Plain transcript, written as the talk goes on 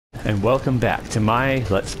and welcome back to my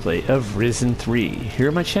Let's Play of Risen 3, here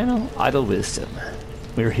on my channel, Idle Wisdom.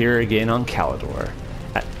 We're here again on Calador,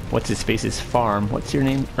 at what's-his-face's farm. What's your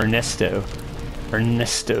name? Ernesto.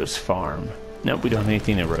 Ernesto's farm. Nope, we don't have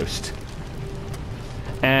anything to roast.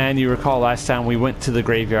 And you recall last time we went to the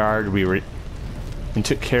graveyard, and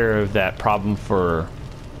took care of that problem for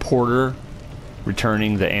Porter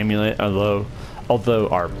returning the amulet, although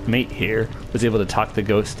our mate here was able to talk the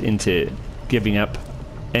ghost into giving up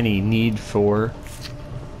any need for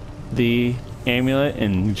the amulet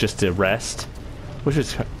and just to rest, which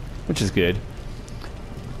is good.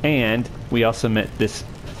 And we also met this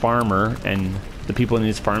farmer and the people in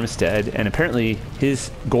his farmstead, and apparently his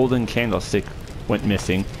golden candlestick went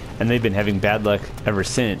missing, and they've been having bad luck ever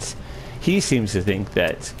since. He seems to think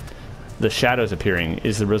that the shadows appearing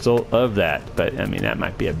is the result of that, but I mean that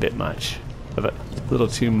might be a bit much of a little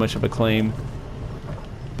too much of a claim.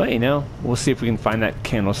 But you know, we'll see if we can find that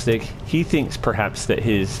candlestick. He thinks perhaps that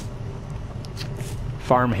his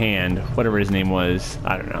farmhand, whatever his name was,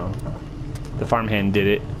 I don't know, the farmhand did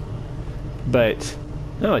it. But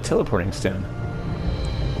no, a teleporting stone.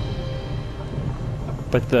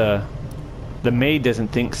 But the maid doesn't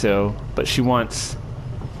think so, but she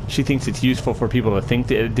thinks it's useful for people to think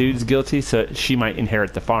that a dude's guilty, so she might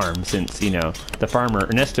inherit the farm, since, you know, the farmer,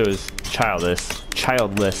 Ernesto, is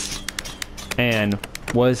childless, and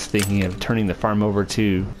was thinking of turning the farm over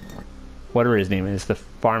to whatever his name is, the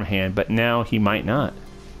farmhand, but now he might not.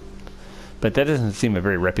 But that doesn't seem a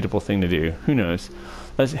very reputable thing to do. Who knows?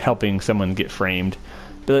 That's helping someone get framed.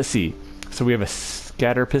 But let's see. So we have a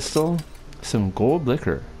scatter pistol, some gold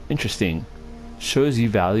liquor. Interesting. Shows you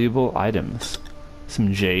valuable items.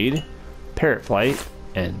 Some jade, parrot flight,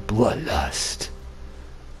 and bloodlust.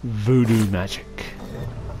 Voodoo magic.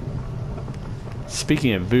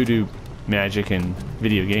 Speaking of voodoo magic and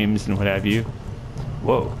video games and what have you.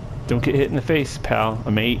 Whoa, don't get hit in the face, pal,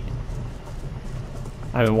 a mate.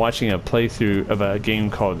 I've been watching a playthrough of a game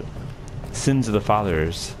called Sins of the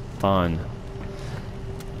Fathers on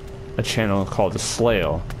a channel called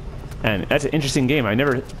Slail, and that's an interesting game. I'd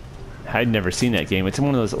never seen that game. It's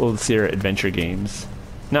one of those old Sierra adventure games.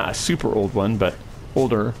 Not a super old one, but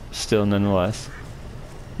older still nonetheless.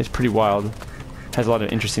 It's pretty wild. Has a lot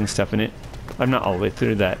of interesting stuff in it. I'm not all the way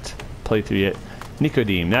through that playthrough yet.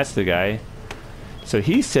 Nicodeme, that's the guy. So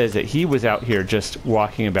he says that he was out here just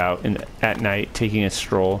walking about at night, taking a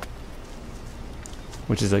stroll.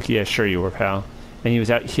 Which is like, yeah, sure you were, pal. And he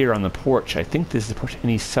was out here on the porch. I think this is the porch.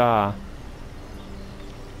 And he saw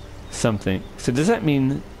something. So does that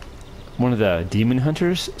mean one of the demon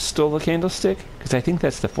hunters stole the candlestick? Because I think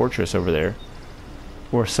that's the fortress over there.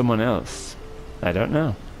 Or someone else. I don't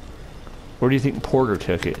know. Or do you think Porter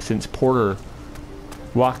took it? Since Porter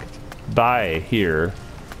walked by here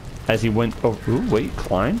as he went... Oh, ooh, wait,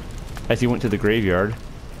 climb? As he went to the graveyard.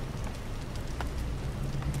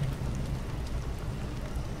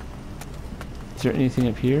 Is there anything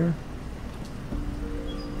up here?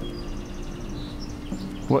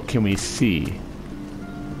 What can we see?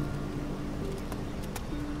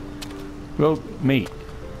 Well, mate,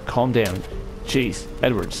 calm down. Jeez,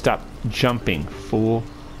 Edward, stop jumping, fool.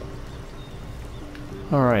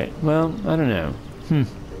 Alright, well, I don't know.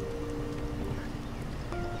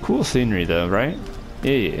 Cool scenery though, right?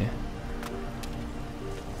 Yeah.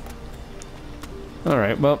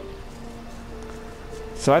 Alright, well.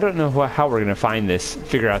 So I don't know how we're gonna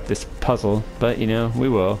figure out this puzzle, but you know, we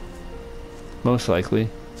will. Most likely.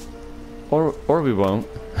 Or we won't.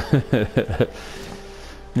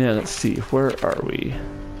 Now let's see, where are we?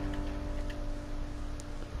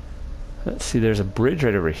 Let's see, there's a bridge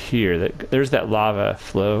right over here. There's that lava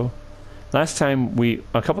flow. Last time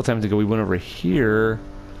a couple times ago, we went over here.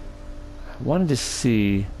 I wanted to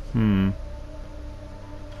see, what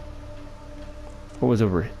was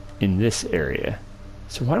over in this area?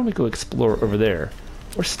 So why don't we go explore over there?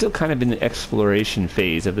 We're still kind of in the exploration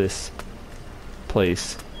phase of this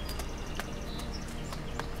place.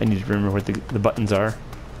 I need to remember what the buttons are.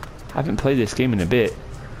 I haven't played this game in a bit,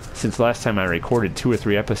 since last time I recorded 2 or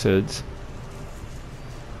 3 episodes.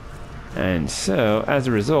 And so, as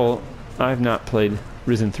a result, I've not played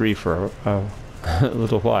Risen 3 for a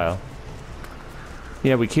little while.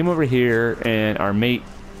 Yeah, we came over here, and our mate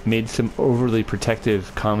made some overly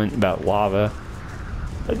protective comment about lava.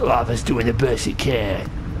 Like, lava's doing the best it can.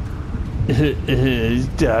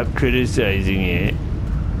 Stop criticizing it.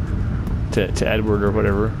 To Edward or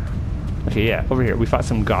whatever. Okay, yeah, over here. We fought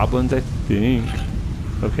some goblins, I think.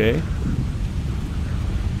 Okay.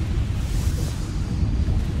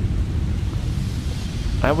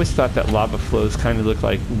 I always thought that lava flows kind of looked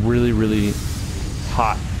like really, really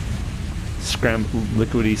hot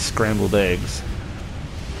liquidy scrambled eggs.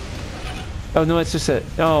 Oh no, it's just a...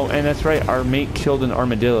 Oh, and that's right, our mate killed an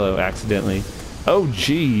armadillo accidentally. Oh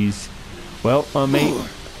jeez. Well, mate,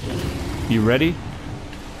 you ready?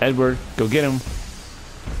 Edward, go get him.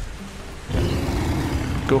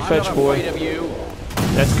 Go fetch, boy. I'm not afraid of you.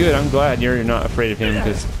 That's good, I'm glad you're not afraid of him,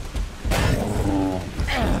 because...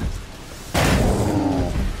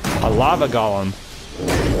 A lava golem.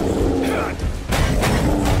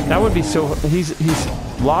 That would be so... He's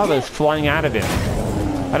lava's flying out of him.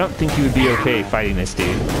 I don't think he would be okay fighting this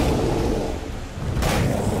dude.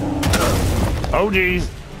 Oh jeez.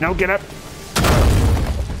 No, get up.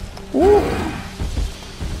 Woo.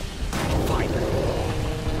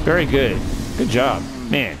 Very good. Good job.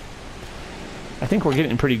 Man. I think we're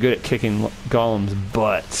getting pretty good at kicking golems'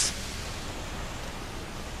 butts.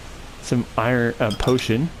 Some iron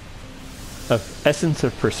potion of essence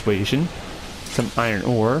of persuasion. Some iron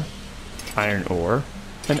ore,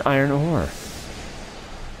 and iron ore.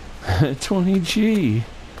 20G.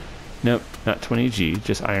 Nope, not 20G,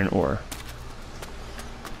 just iron ore.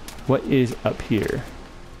 What is up here?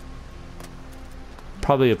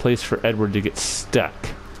 Probably a place for Edward to get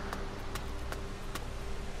stuck.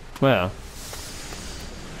 Well,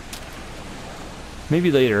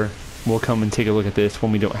 maybe later we'll come and take a look at this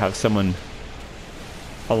when we don't have someone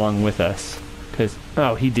along with us. Because,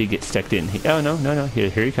 oh, he did get stuck in. Oh, no, here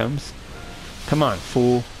he comes. Come on,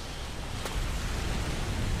 fool.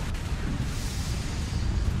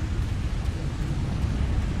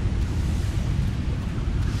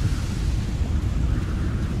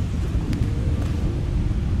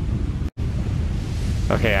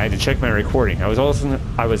 Okay, I had to check my recording. I was all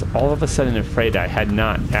of a sudden afraid I had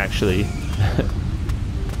not actually.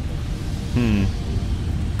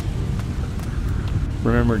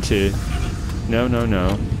 Remember to. No.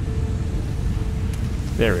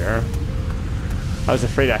 There we are. I was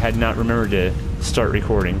afraid I had not remembered to start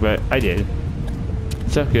recording, but I did.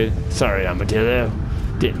 It's all good. Sorry, Armadillo.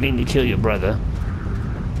 Didn't mean to kill your brother,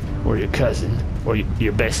 or your cousin, or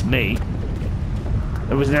your best mate.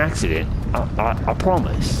 It was an accident. I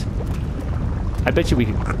promise. I bet you we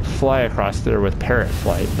could fly across there with parrot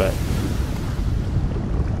flight, but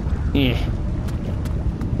yeah,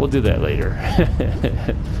 we'll do that later.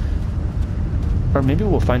 Or maybe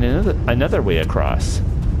we'll find another way across.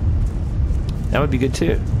 That would be good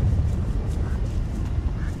too.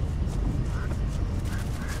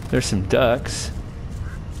 There's some ducks.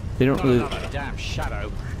 They don't really. Damn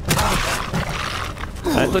shadow.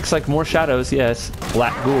 It looks like more shadows, yes.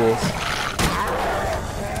 Black ghouls.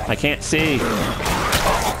 I can't see.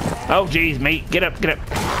 Oh, jeez, mate. Get up.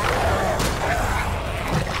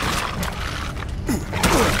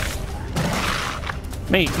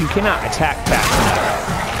 Mate, you cannot attack fast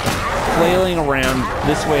enough. Flailing around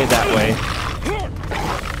this way, that way.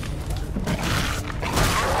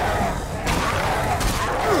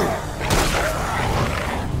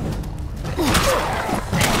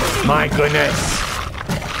 My goodness.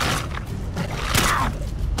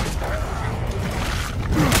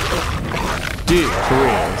 Dude, for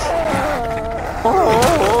reals.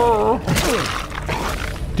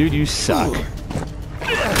 Dude, you suck.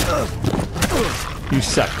 You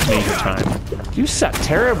suck major time. You suck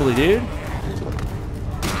terribly, dude.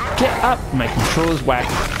 Get up. My controller's whack,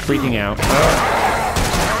 freaking out. I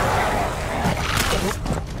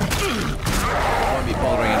won't be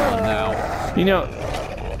bothering anyone now. You know,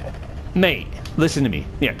 mate, listen to me.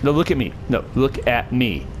 Yeah, no, look at me. No, look at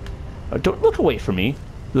me. Oh, don't look away from me.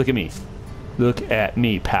 Look at me. Look at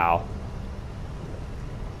me, pal.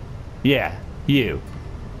 Yeah, you.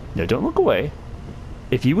 No, don't look away.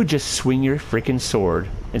 If you would just swing your freaking sword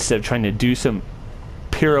instead of trying to do some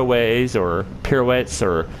pirouettes or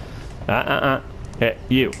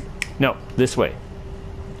you. No, this way.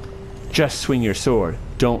 Just swing your sword.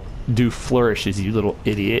 Don't do flourishes, you little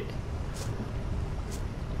idiot.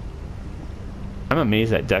 I'm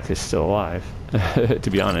amazed that duck is still alive, to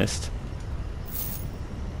be honest.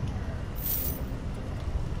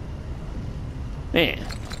 Man,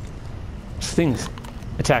 these things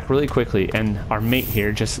attack really quickly, and our mate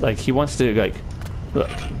here just like he wants to like look.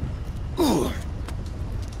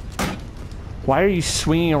 Why are you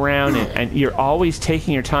swinging around and you're always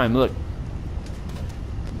taking your time? Look,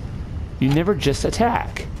 you never just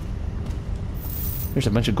attack. There's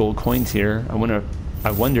a bunch of gold coins here. I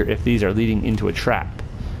wonder if these are leading into a trap.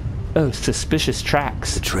 Oh, suspicious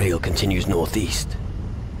tracks. The trail continues northeast.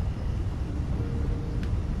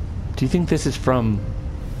 Do you think this is from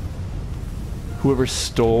whoever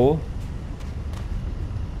stole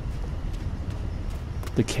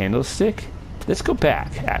the candlestick? Let's go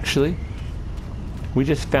back, actually. We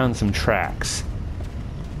just found some tracks.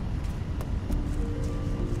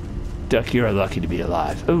 Duck, you're lucky to be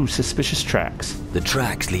alive. Oh, suspicious tracks. The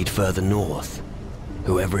tracks lead further north.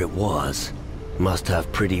 Whoever it was must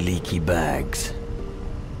have pretty leaky bags.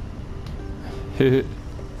 Okay,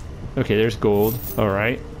 there's gold.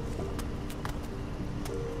 Alright.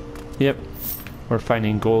 Yep. We're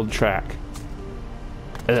finding gold track.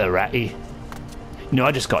 Ratty. You know,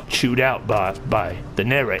 I just got chewed out by the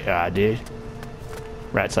narrator, I did.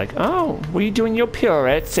 Rat's like, oh, were you doing your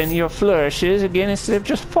pirouettes and your flourishes again instead of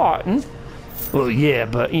just farting? Well, yeah,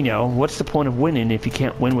 but, you know, what's the point of winning if you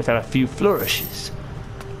can't win without a few flourishes?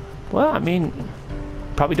 Well, I mean,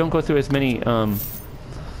 probably don't go through as many,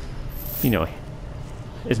 you know,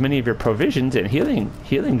 as many of your provisions and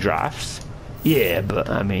healing drafts. Yeah, but,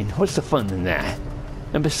 I mean, what's the fun in that?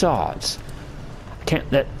 And besides, I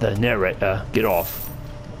can't let the narrator get off.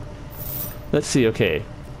 Let's see, okay.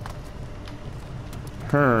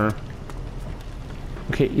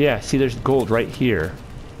 Okay, yeah, see there's gold right here.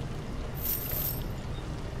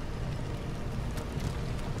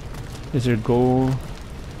 Is there gold?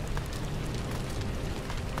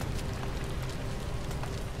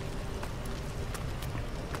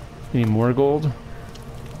 Any more gold?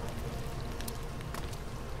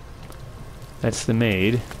 That's the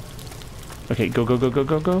maid. Okay, go, go, go, go,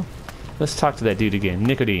 go, go. Let's talk to that dude again.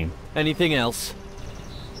 Nicotine. Anything else?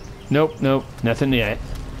 Nope, nope, nothing yet.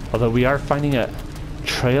 Although we are finding a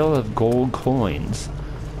trail of gold coins.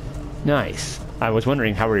 Nice. I was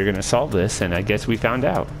wondering how we were going to solve this, and I guess we found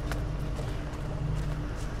out.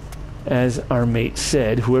 As our mate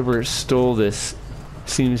said, whoever stole this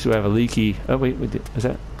seems to have a leaky... Oh, wait, is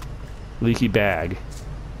that... leaky bag?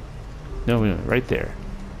 No, right there.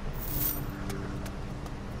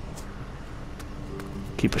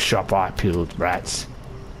 Keep a sharp eye peeled, rats.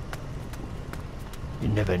 You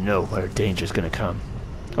never know where danger's gonna come.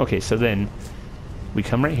 Okay, so then we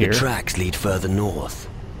come right here. The tracks lead further north.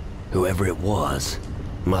 Whoever it was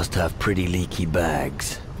must have pretty leaky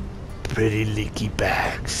bags. Pretty leaky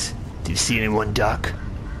bags. Did you see anyone, Duck?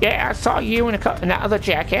 Yeah, I saw you and that other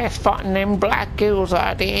jackass fighting them black ghouls,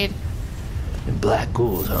 I did. And black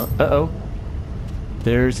ghouls, huh? Uh-oh.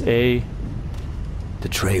 There's a... The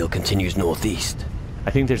trail continues northeast. I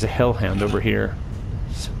think there's a hellhound over here.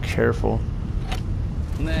 So careful.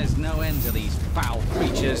 There's no end to these foul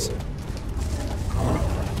creatures.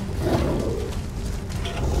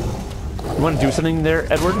 You want to do something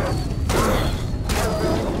there, Edward?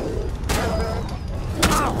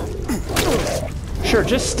 Sure,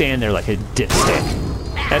 just stand there like a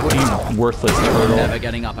dipstick. Edward, you worthless turtle. Never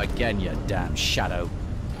getting up again, you damn shadow.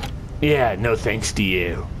 Yeah, no thanks to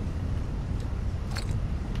you.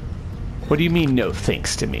 What do you mean, no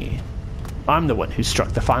thanks to me? I'm the one who struck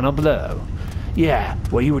the final blow. Yeah,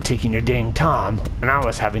 well, you were taking your dang time, and I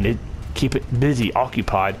was having to keep it busy,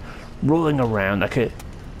 occupied, rolling around like a...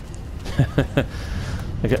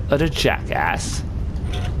 like a utter jackass.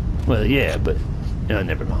 Well, yeah, but... No,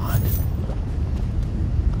 never mind.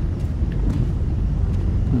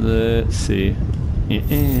 Let's see.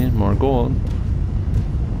 More gold.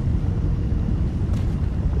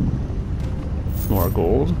 More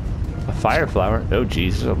gold. A fire flower. Oh,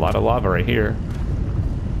 geez, there's a lot of lava right here.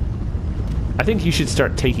 I think you should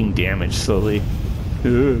start taking damage slowly.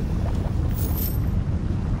 Ugh.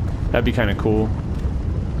 That'd be kind of cool.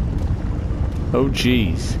 Oh,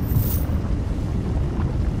 geez.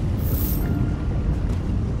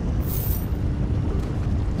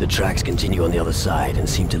 The tracks continue on the other side and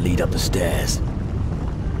seem to lead up the stairs.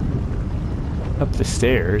 Up the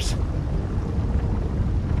stairs?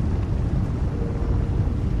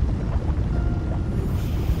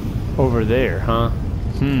 Over there, huh?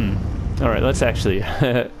 Alright, let's actually...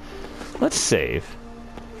 let's save.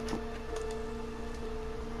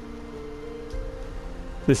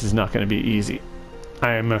 This is not going to be easy.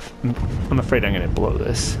 I'm afraid I'm going to blow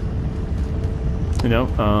this. You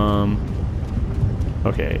know,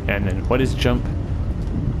 okay, and then what is jump?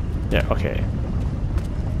 Yeah, okay.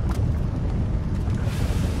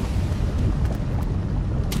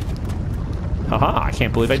 Haha, I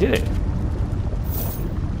can't believe I did it.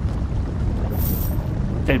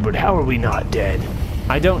 Edward, how are we not dead?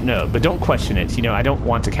 I don't know, but don't question it. You know, I don't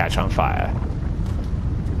want to catch on fire.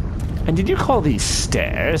 And did you call these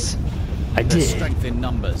stairs? I did. There's strength in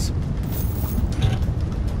numbers.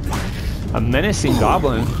 A menacing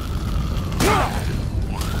goblin.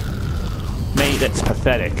 Mate, that's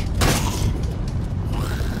pathetic.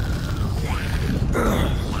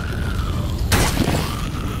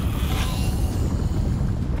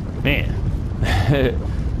 Man.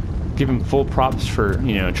 Give him full props for,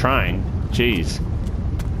 you know, trying. Jeez.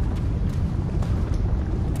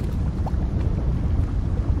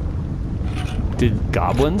 Did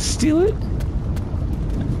goblins steal it?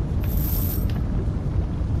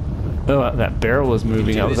 Oh, that barrel was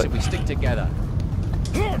moving. I was like, if we stick together.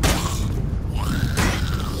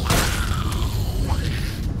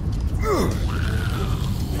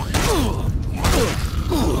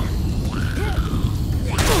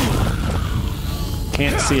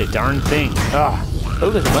 can't see a darn thing. Ah. Oh,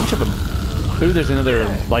 there's a bunch of them. Ooh, there's another,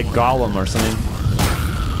 like, golem or something.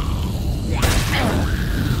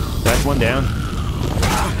 That's one down.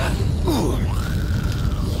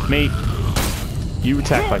 Mate, you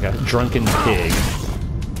attack like a drunken pig.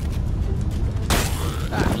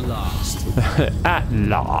 At last. At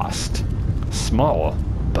last. Small,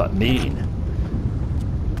 but mean.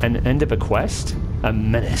 And end of a quest? A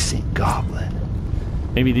menacing goblin.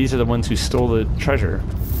 Maybe these are the ones who stole the treasure.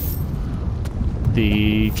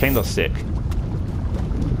 The Candlestick.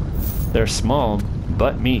 They're small,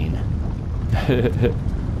 but mean.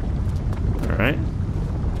 Alright.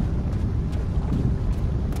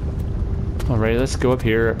 Alright, let's go up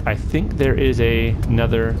here. I think there is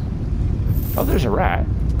another... Oh, there's a rat.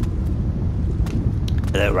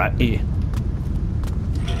 Hello, ratty.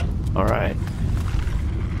 Alright.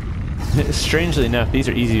 Strangely enough, these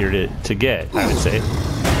are easier to get, I would say.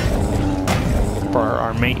 For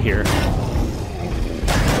our mate here.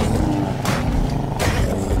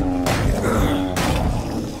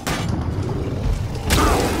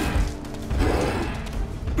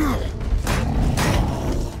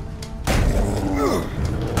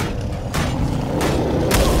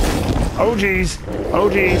 Oh geez! Oh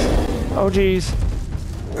geez! Oh geez!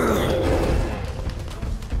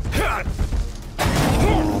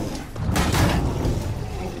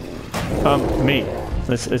 Mate,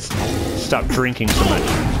 let's stop drinking so much.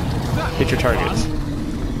 Hit your targets.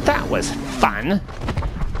 That was fun!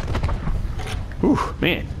 Ooh,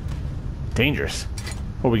 man. Dangerous.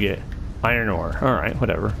 What we get? Iron ore. Alright,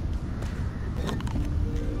 whatever.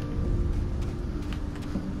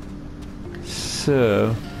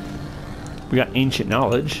 So... we got ancient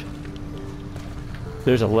knowledge.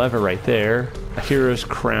 There's a lever right there. A hero's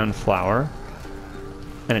crown flower.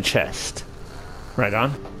 And a chest. Right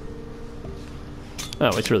on.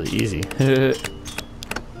 Oh, it's really easy.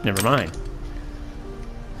 Never mind.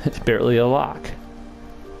 It's barely a lock.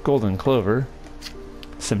 Golden clover.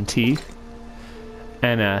 Some teeth.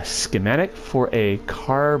 And a schematic for a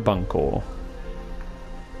carbuncle.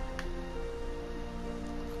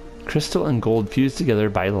 Crystal and gold fused together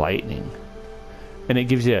by lightning. And it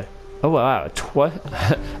gives you, oh wow,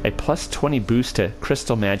 a plus 20 boost to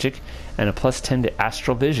crystal magic and a plus 10 to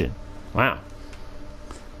astral vision. Wow.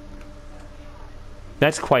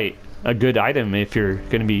 That's quite a good item if you're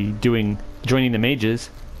going to be joining the mages.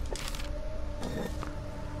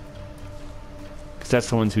 Because that's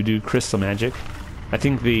the ones who do crystal magic. I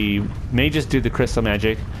think the mages do the crystal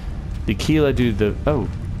magic. The Keela do the, oh,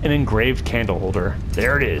 an engraved candle holder.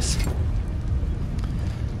 There it is.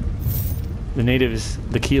 The natives,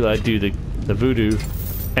 the Keela, do the voodoo,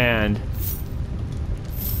 and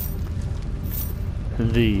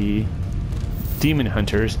the demon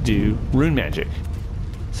hunters do rune magic.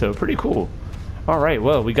 So pretty cool. Alright,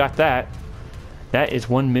 well, we got that. That is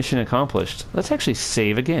one mission accomplished. Let's actually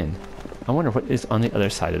save again. I wonder what is on the other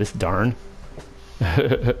side of this darn.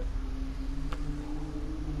 This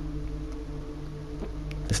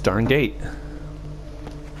darn gate.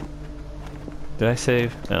 Did I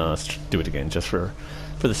save? No, let's do it again, just for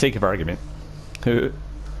the sake of argument.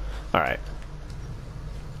 Alright.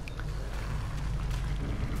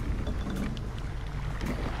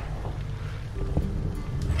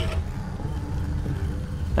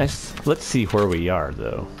 Let's see where we are,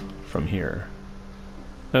 though, from here.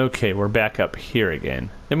 Okay, we're back up here again.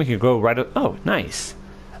 Then we can go right up. Oh, nice.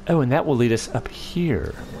 Oh, and that will lead us up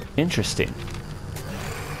here. Interesting.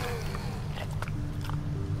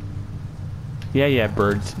 Yeah,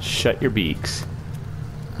 birds, shut your beaks.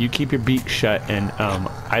 You keep your beak shut, and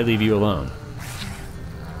I leave you alone.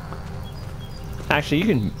 Actually, you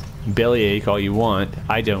can bellyache all you want.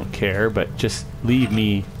 I don't care, but just leave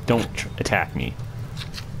me. Don't attack me.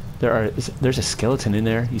 There's a skeleton in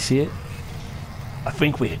there. You see it? I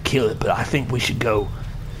think we could kill it, but I think we should go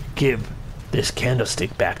give this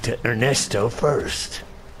candlestick back to Ernesto first.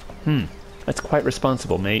 That's quite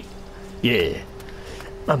responsible, mate. Yeah.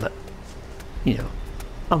 I'm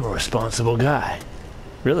a responsible guy.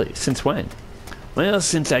 Really? Since when? Well,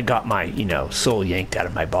 since I got my, soul yanked out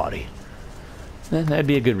of my body. That'd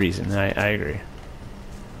be a good reason. I agree.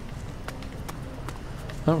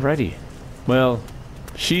 Alrighty. Well,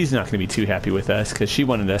 she's not going to be too happy with us because she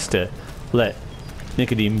wanted us to let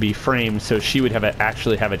Nicodeme be framed so she would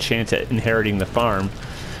actually have a chance at inheriting the farm.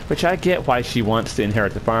 Which I get why she wants to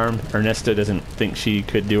inherit the farm. Ernesto doesn't think she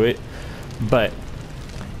could do it, but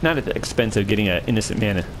not at the expense of getting an innocent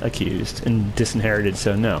man accused and disinherited,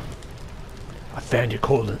 so no. I found your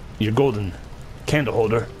golden candle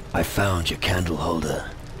holder. I found your candle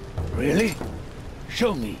holder. Really?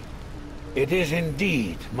 Show me. It is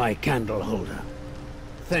indeed my candle holder.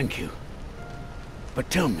 Thank you. But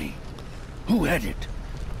tell me, who had it?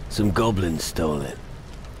 Some goblins stole it.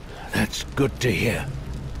 That's good to hear.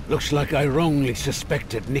 Looks like I wrongly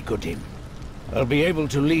suspected Nicodem. I'll be able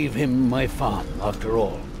to leave him my farm after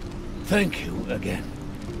all. Thank you again.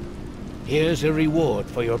 Here's a reward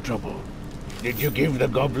for your trouble. Did you give the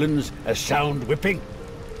goblins a sound whipping?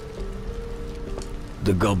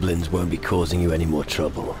 The goblins won't be causing you any more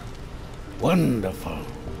trouble. Wonderful.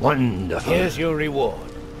 Wonderful. Here's your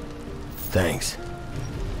reward. Thanks.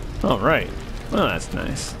 Alright. Well, that's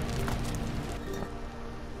nice.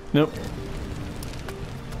 Nope.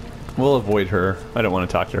 We'll avoid her. I don't want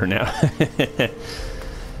to talk to her now.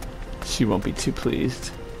 She won't be too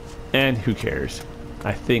pleased. And who cares?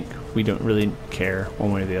 I think we don't really care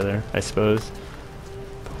one way or the other, I suppose.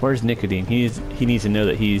 But where's Nicodem? He needs to know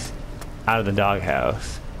that he's out of the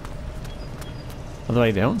doghouse. Although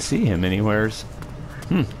I don't see him anywheres.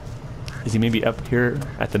 Is he maybe up here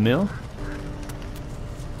at the mill?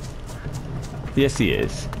 Yes, he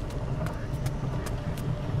is.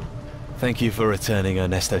 Thank you for returning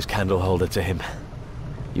Ernesto's candle holder to him.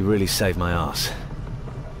 You really saved my ass.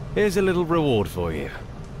 Here's a little reward for you.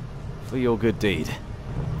 For your good deed.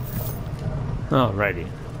 Alrighty.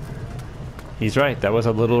 He's right, that was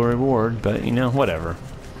a little reward, but you know, whatever.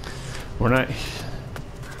 We're not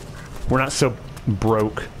so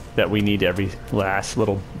broke that we need every last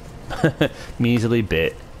little measly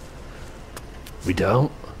bit. We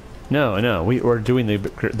don't? No, we're doing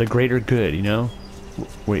the greater good, you know?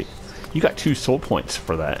 Wait, you got 2 soul points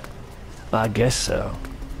for that. I guess so.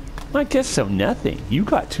 I guess so, nothing. You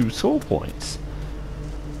got 2 soul points.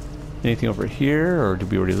 Anything over here, or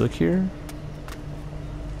did we already look here?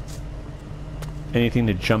 Anything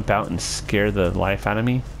to jump out and scare the life out of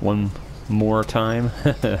me one more time?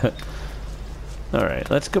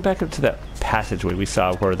 Alright, let's go back up to that passageway we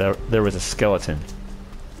saw where there was a skeleton.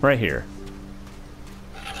 Right here.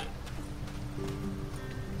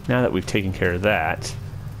 Now that we've taken care of that,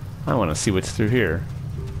 I want to see what's through here.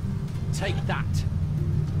 Take that.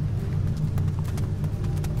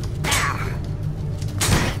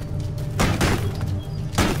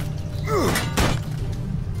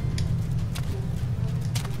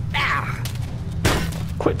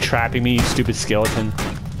 Quit trapping me, you stupid skeleton.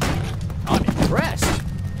 I'm impressed.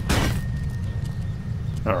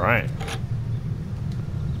 Alright.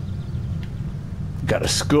 Got a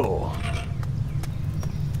skull.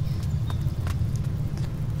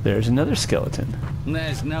 There's another skeleton.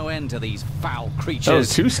 There's no end to these foul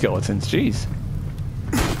creatures. Oh, 2 skeletons, jeez.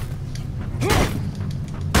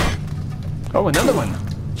 Oh, another one.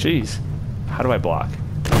 Jeez. How do I block?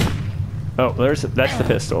 Oh, that's the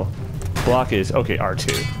pistol. Block is, okay,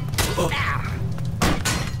 R2.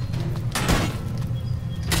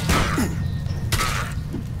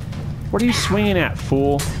 What are you swinging at,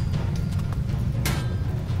 fool?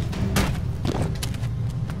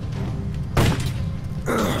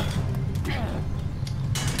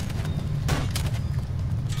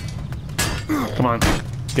 Come on.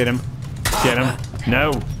 Get him. Get him.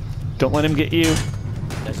 No. Don't let him get you.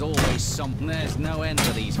 There's always something. There's no end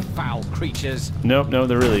to these foul creatures. Nope, no,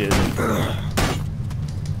 there really isn't.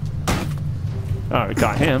 Oh, we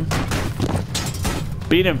got him.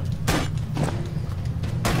 Beat him.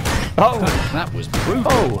 Oh! That was brutal.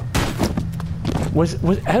 Oh! Was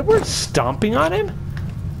Edward stomping on him?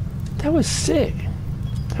 That was sick.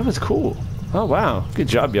 That was cool. Oh, wow. Good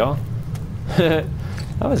job, y'all. That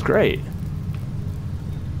was great.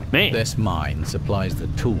 Man. This mine supplies the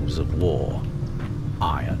tools of war.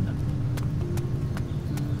 Iron.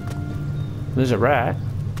 There's a rat.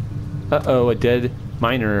 Uh-oh, a dead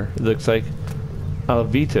miner. Looks like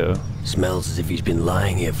Alvito. Smells as if he's been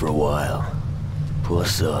lying here for a while. Poor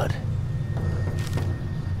sod.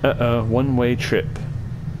 Uh-oh, one-way trip.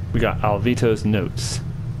 We got Alvito's notes.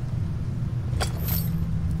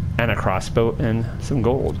 And a crossbow and some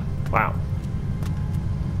gold. Wow.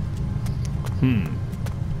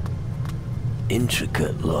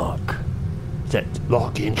 Intricate lock. Is that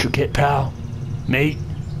lock intricate, pal? Mate?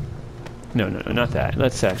 No, not that.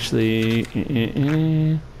 Let's actually...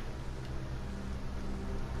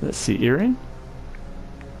 Let's see, earring?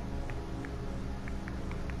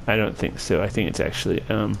 I don't think so. I think it's actually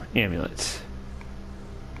amulet.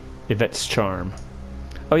 Yvette's charm.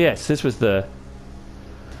 Oh yes, this was that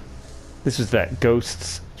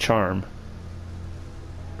ghost's charm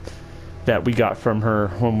that we got from her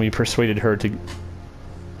when we persuaded her to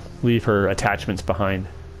leave her attachments behind,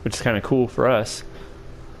 which is kind of cool for us.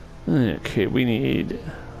 Okay, we need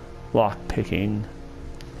lock picking.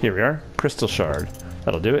 Here we are, crystal shard.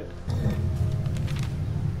 That'll do it.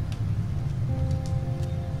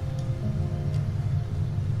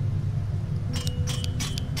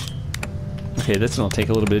 Okay, this one will take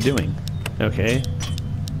a little bit of doing. Okay.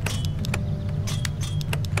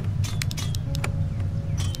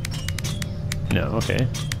 No, okay.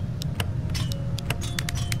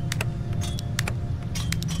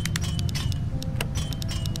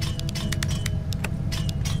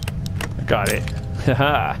 I got it.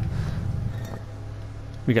 Haha.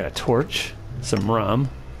 We got a torch, some rum,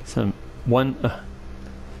 some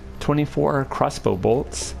 24 crossbow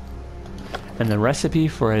bolts, and the recipe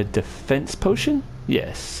for a defense potion?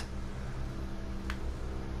 Yes.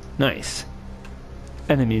 Nice.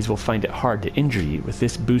 Enemies will find it hard to injure you with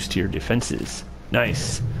this boost to your defenses.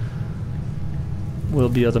 Nice. We'll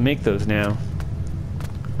be able to make those now.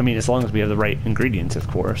 I mean, as long as we have the right ingredients, of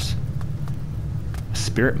course. A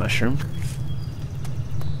spirit mushroom.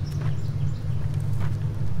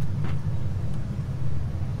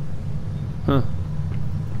 Huh.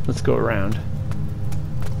 Let's go around.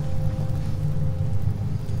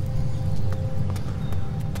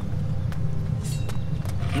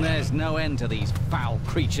 There's no end to these foul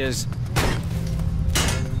creatures.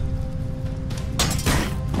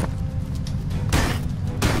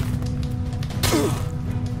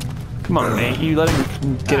 Come on, mate. You let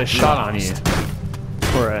him get a shot on you.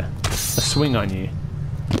 Or a swing on you.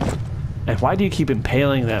 And why do you keep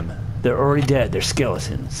impaling them? They're already dead. They're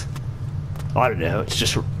skeletons. I don't know. It's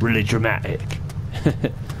just really dramatic.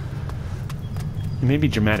 It may be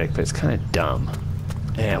dramatic, but it's kind of dumb.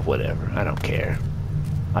 Eh, whatever. I don't care.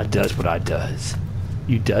 I does what I does.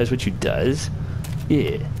 You does what you does?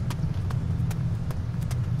 Yeah.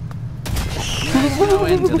 No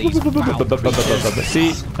end to these foul creatures.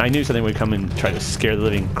 See? I knew something would come and try to scare the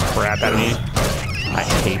living crap out of me. I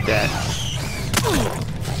hate that.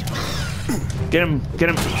 Get him! Get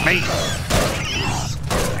him! Mate!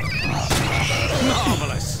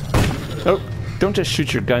 Marvelous. Oh, don't just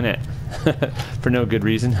shoot your gun at for no good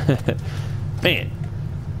reason. Man,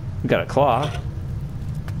 we got a claw.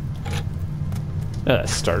 That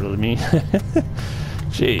startled me.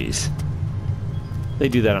 Jeez. They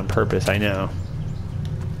do that on purpose, I know.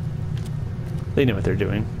 They know what they're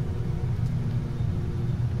doing.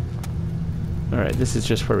 Alright, this is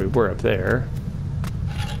just where we were up there.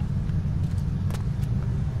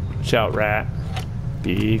 Watch out, rat.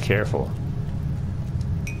 Be careful.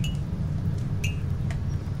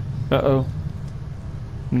 Uh-oh.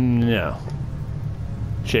 No.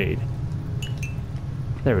 Shade.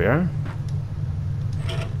 There we are.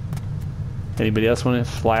 Anybody else want to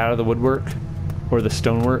fly out of the woodwork? Or the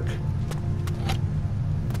stonework?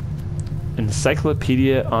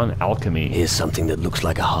 Encyclopedia on Alchemy. Here's something that looks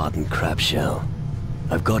like a hardened crab shell.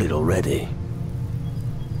 I've got it already.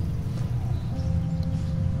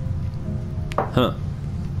 Huh.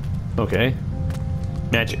 Okay.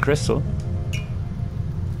 Magic crystal.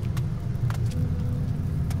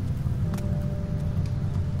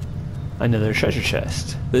 Another treasure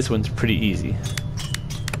chest. This one's pretty easy.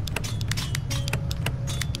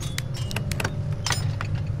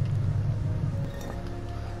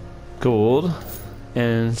 Gold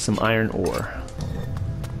and some iron ore.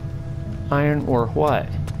 Iron ore what?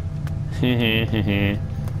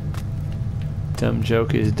 Dumb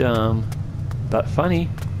joke is dumb, but funny.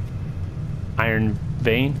 Iron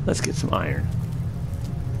vein. Let's get some iron.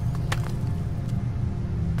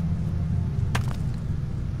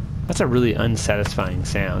 That's a really unsatisfying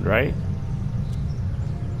sound, right?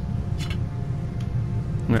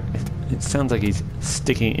 It sounds like he's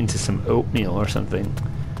sticking into some oatmeal or something.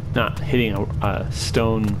 Not hitting a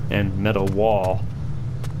stone and metal wall.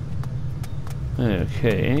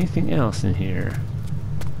 Okay, anything else in here?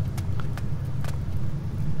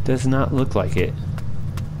 Does not look like it.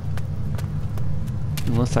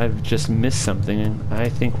 Unless I've just missed something, and I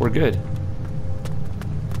think we're good.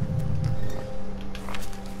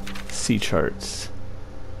 Sea charts.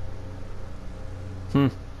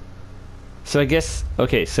 So I guess,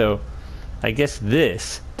 okay, so I guess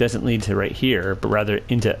this doesn't lead to right here, but rather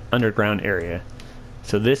into underground area.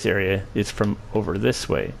 So this area is from over this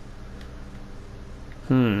way.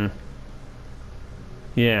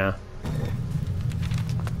 Yeah.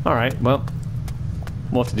 Alright, well,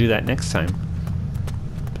 we'll have to do that next time.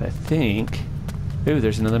 But I think... Ooh,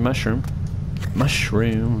 there's another mushroom.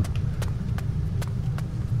 Mushroom.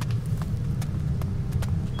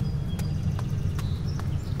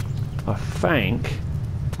 I think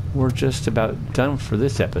we're just about done for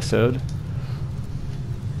this episode.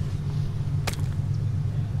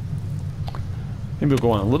 Maybe we'll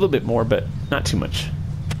go on a little bit more, but not too much.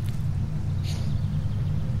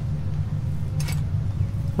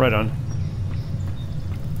 Right on.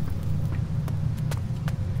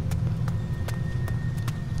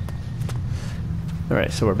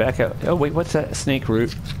 Alright, so we're back out. Oh wait, what's that? Snake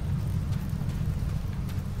root.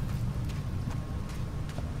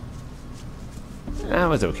 That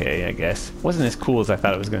was okay, I guess. Wasn't as cool as I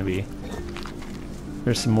thought it was going to be.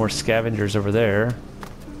 There's some more scavengers over there.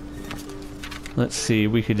 Let's see,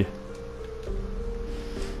 we could...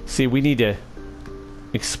 See, we need to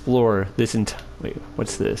explore this entire... Wait,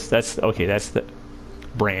 what's this? That's... Okay, that's the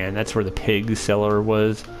brand. That's where the pig cellar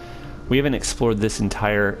was. We haven't explored this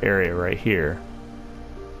entire area right here.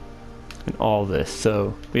 And all this,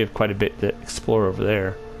 so we have quite a bit to explore over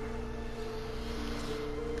there.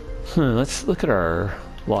 Let's look at our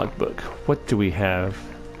logbook. What do we have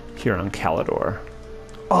here on Calador?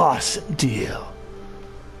 Awesome deal.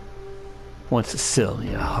 Wants to sell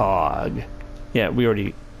me a hog. Yeah, we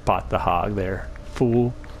already bought the hog there.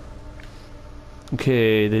 Fool.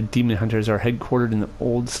 Okay, the demon hunters are headquartered in the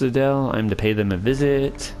old citadel. I'm to pay them a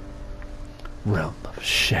visit. Realm of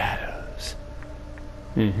Shadows.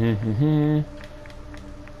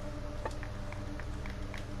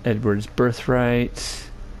 Edward's birthright.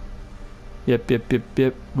 Yep.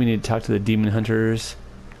 We need to talk to the demon hunters.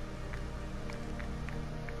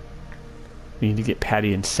 We need to get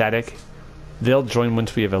Patty and Sadek. They'll join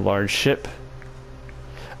once we have a large ship.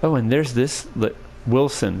 Oh, and there's this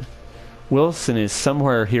Wilson. Wilson is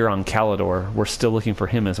somewhere here on Calador. We're still looking for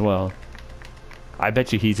him as well. I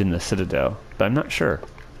bet you he's in the Citadel, but I'm not sure.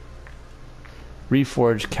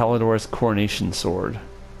 Reforge Calador's Coronation Sword.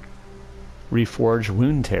 Reforge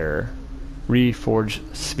Wound Terror. Reforge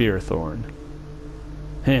Spearthorn.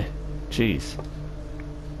 Heh, jeez.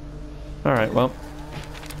 Alright, well.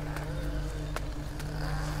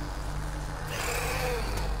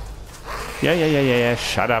 Yeah,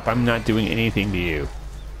 shut up. I'm not doing anything to you.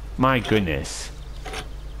 My goodness.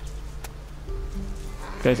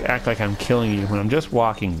 You guys act like I'm killing you when I'm just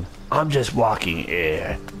walking. I'm just walking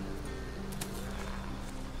here.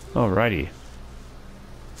 Alrighty.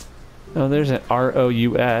 Oh, there's an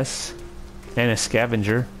ROUS and a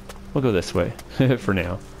scavenger. We'll go this way for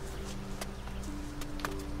now.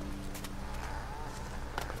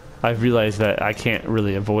 I've realized that I can't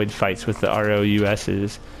really avoid fights with the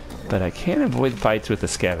ROUSs, but I can avoid fights with the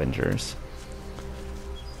scavengers.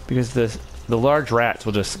 Because the large rats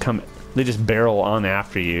will just come, they just barrel on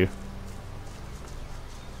after you.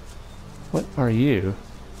 What are you?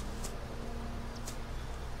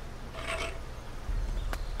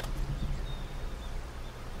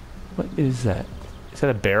 What is that? Is that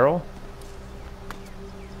a barrel?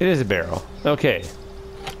 It is a barrel. Okay.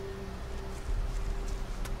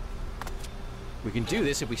 We can do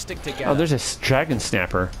this if we stick together. Oh, there's a dragon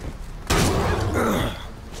snapper.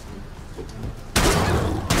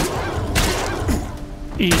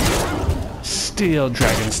 Eat. Steal,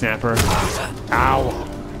 dragon snapper. Ow.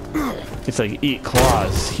 It's like eat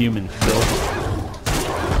claws, human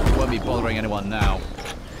filth. You won't be bothering anyone now.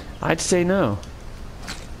 I'd say no.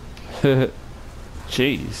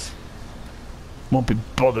 Jeez. Won't be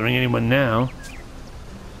bothering anyone now.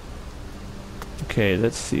 Okay,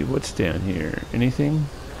 let's see what's down here. Anything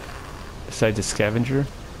besides a scavenger?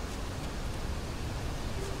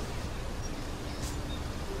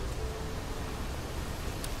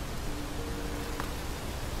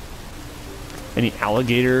 Any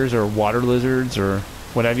alligators or water lizards or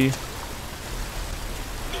what have you?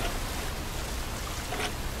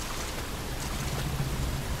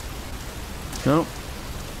 Nope.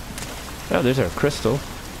 Oh, there's our crystal.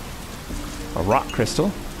 A rock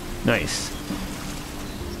crystal. Nice.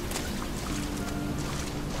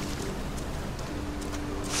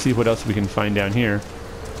 See what else we can find down here.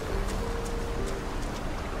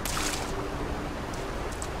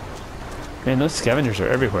 Man, those scavengers are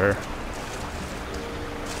everywhere.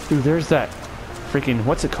 Ooh, there's that freaking,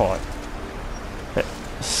 what's it called? That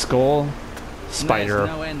skull spider. There's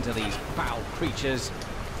no end to these foul creatures.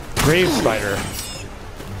 Grave spider.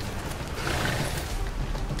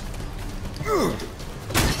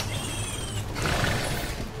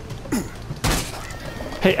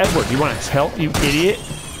 Hey, Edward, you want to help, you idiot?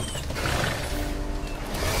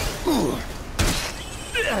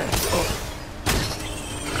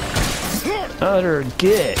 Utter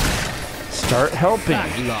get. Start helping.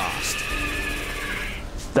 At last.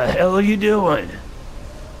 The hell are you doing?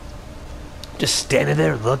 Just standing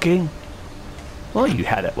there looking? Well, you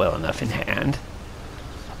had it well enough in hand.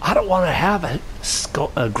 I don't don't want to have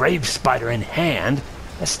a grave spider in hand.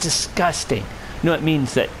 That's disgusting. No, it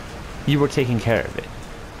means that you were taking care of it.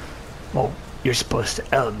 Well, you're supposed to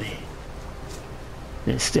help me.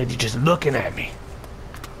 Instead, you're just looking at me.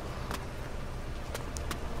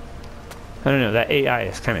 I don't know, that AI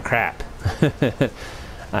is kind of crap.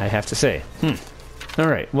 I have to say.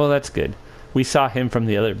 Alright, well that's good. We saw him from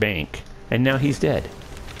the other bank, and now he's dead.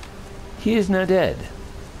 He is now dead.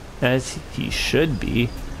 As he should be.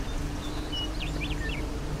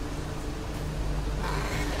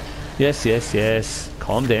 Yes, yes, yes.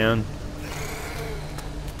 Calm down.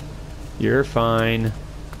 You're fine.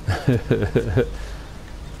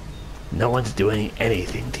 No one's doing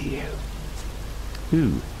anything to you.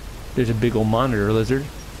 Ooh, there's a big old monitor lizard.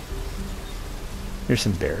 There's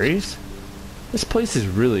some berries. This place is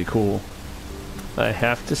really cool. I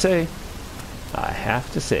have to say. I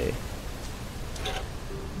have to say.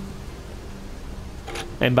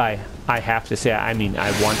 And by I have to say, I mean I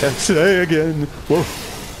want to say again. Whoa.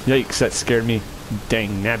 Yikes, that scared me.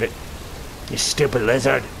 Dang nabbit. You stupid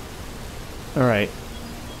lizard. Alright.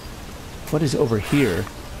 What is over here?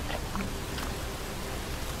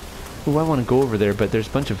 Ooh, I want to go over there, but there's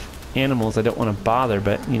a bunch of animals I don't want to bother,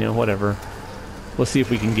 but, you know, whatever. We'll see if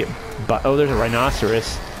we can get... Oh, there's a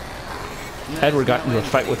rhinoceros. Edward got into a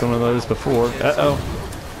fight with one of those before. Uh-oh.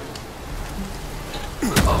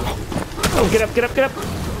 Oh, get up, get up, get up!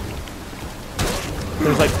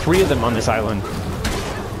 There's like 3 of them on this island.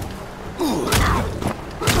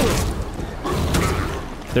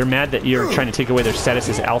 They're mad that you're trying to take away their status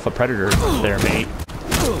as alpha predator there, mate.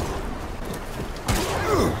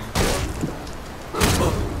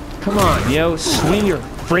 Come on, yo, swing your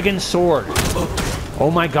friggin' sword. Oh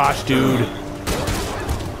my gosh, dude.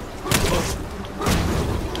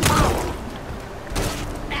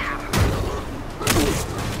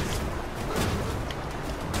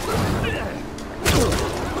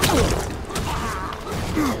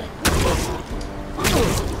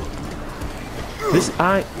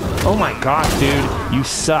 Oh my gosh, dude, you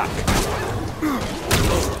suck.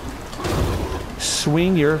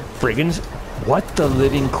 Swing your friggin'... What the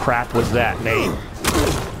living crap was that, mate?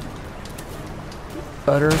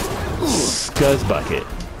 Utter scuzzbucket.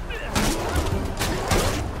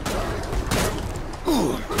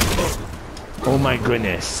 Oh my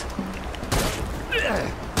goodness.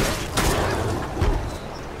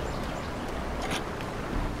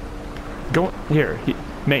 Go here,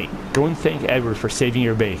 mate. Go and thank Edward for saving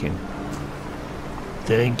your bacon.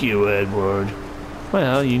 Thank you, Edward.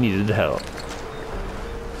 Well, you needed the help.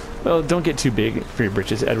 Well, don't get too big for your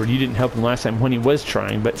britches, Edward. You didn't help him last time when he was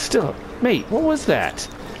trying, but still, mate, what was that?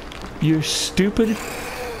 Your stupid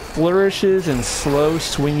flourishes and slow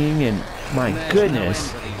swinging and my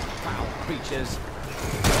goodness.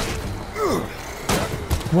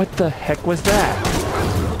 What the heck was that?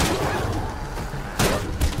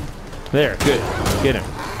 There, good. Get him.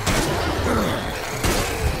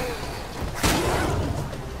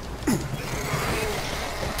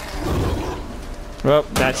 Well,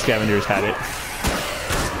 that scavenger's had it.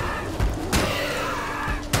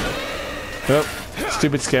 Oh,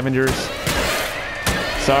 stupid scavengers.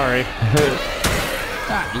 Sorry.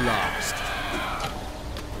 At last.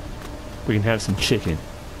 We can have some chicken.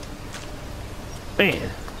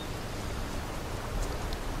 Man.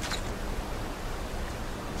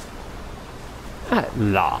 At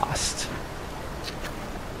last.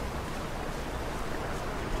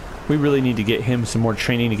 We really need to get him some more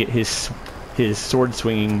training to get his sword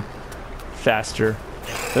swinging faster.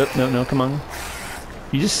 Oh, no, come on.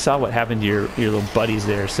 You just saw what happened to your little buddies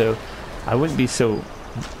there, so I wouldn't be so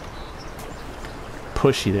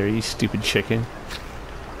pushy there, you stupid chicken.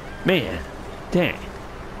 Man, dang.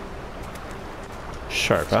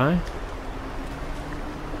 Sharp eye.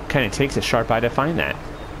 Kind of takes a sharp eye to find that,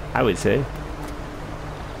 I would say.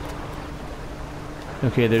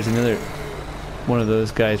 Okay, there's another one of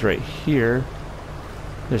those guys right here.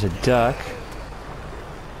 There's a duck.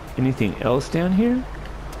 Anything else down here?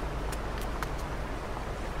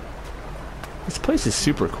 This place is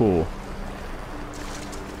super cool.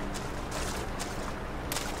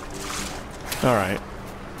 Alright.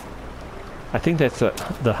 I think that's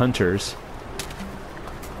the hunters.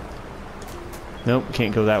 Nope,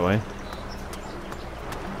 can't go that way.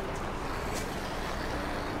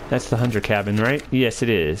 That's the hunter cabin, right? Yes, it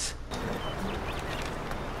is.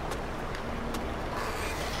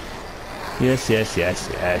 Yes, yes, yes,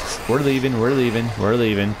 yes. We're leaving, we're leaving, we're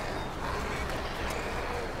leaving.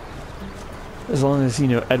 As long as, you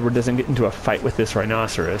know, Edward doesn't get into a fight with this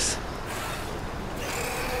rhinoceros.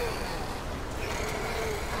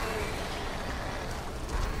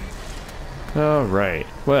 Alright,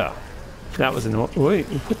 well, that was an... Wait,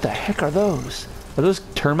 what the heck are those? Are those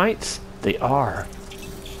termites? They are.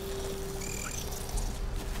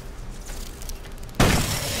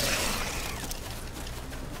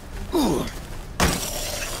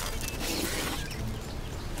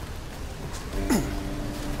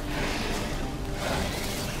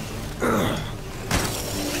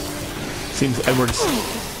 Seems Edward's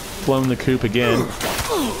flown the coop again.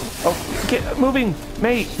 Oh, get moving!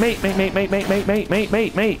 Mate!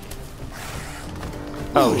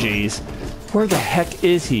 Oh, jeez. Where the heck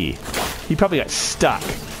is he? He probably got stuck.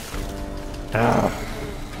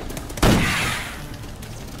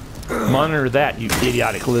 Monitor that, you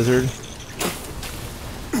idiotic lizard.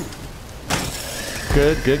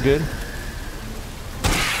 Good, good, good.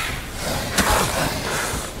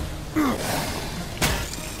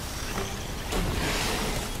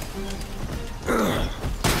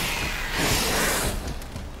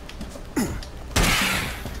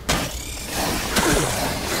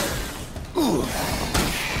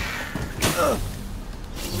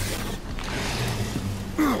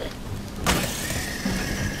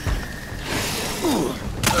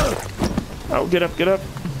 Oh, get up, get up.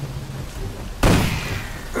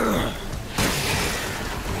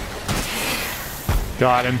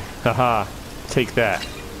 Got him. Haha. Take that.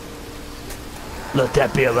 Let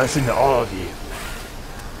that be a lesson to all of you.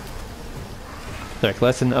 Like,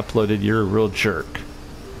 lesson uploaded, you're a real jerk.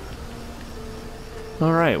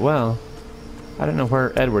 Alright, well, I don't know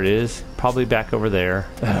where Edward is. Probably back over there.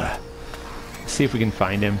 See if we can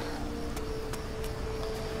find him.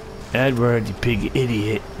 Edward, you big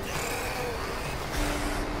idiot.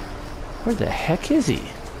 Where the heck is he?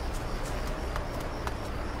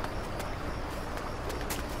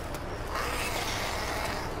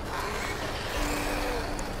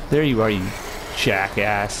 There you are, you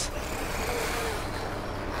jackass.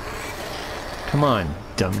 Come on,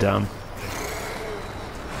 dum-dum.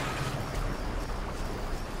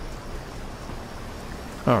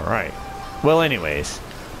 Alright. Well, anyways.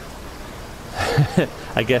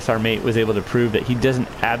 I guess our mate was able to prove that he doesn't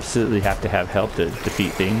absolutely have to have help to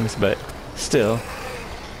defeat things, but still,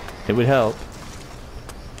 it would help.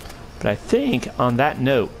 But I think, on that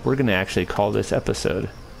note, we're going to actually call this episode.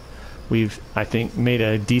 We've, I think, made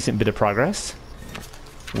a decent bit of progress.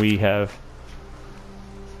 We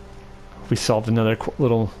solved another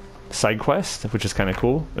little side quest, which is kind of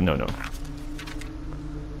cool. But no.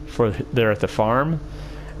 There at the farm,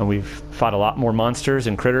 and we've fought a lot more monsters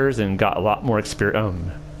and critters and got a lot more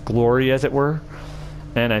glory, as it were.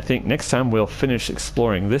 And I think next time we'll finish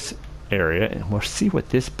exploring this area, and we'll see what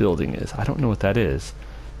this building is. I don't know what that is.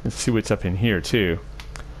 Let's see what's up in here, too.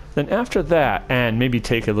 Then after that, and maybe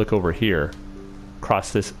take a look over here,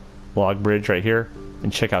 cross this log bridge right here,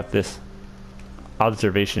 and check out this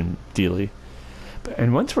observation dealie.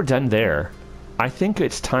 And once we're done there, I think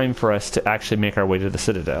it's time for us to actually make our way to the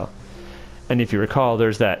Citadel. And if you recall,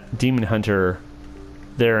 there's that demon hunter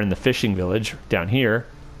there in the fishing village down here,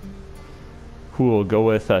 who will go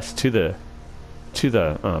with us to the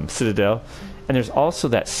Citadel. And there's also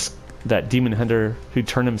that demon hunter who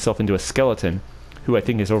turned himself into a skeleton, who I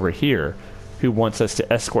think is over here, who wants us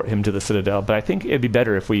to escort him to the Citadel. But I think it'd be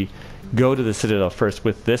better if we go to the Citadel first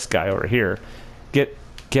with this guy over here, get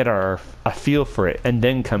a feel for it, and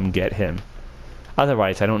then come get him.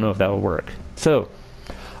 Otherwise, I don't know if that will work. So,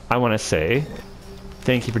 I want to say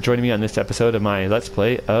thank you for joining me on this episode of my Let's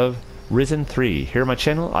Play of Risen 3 here on my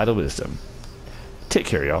channel, Idle Wisdom. Take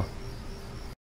care, y'all.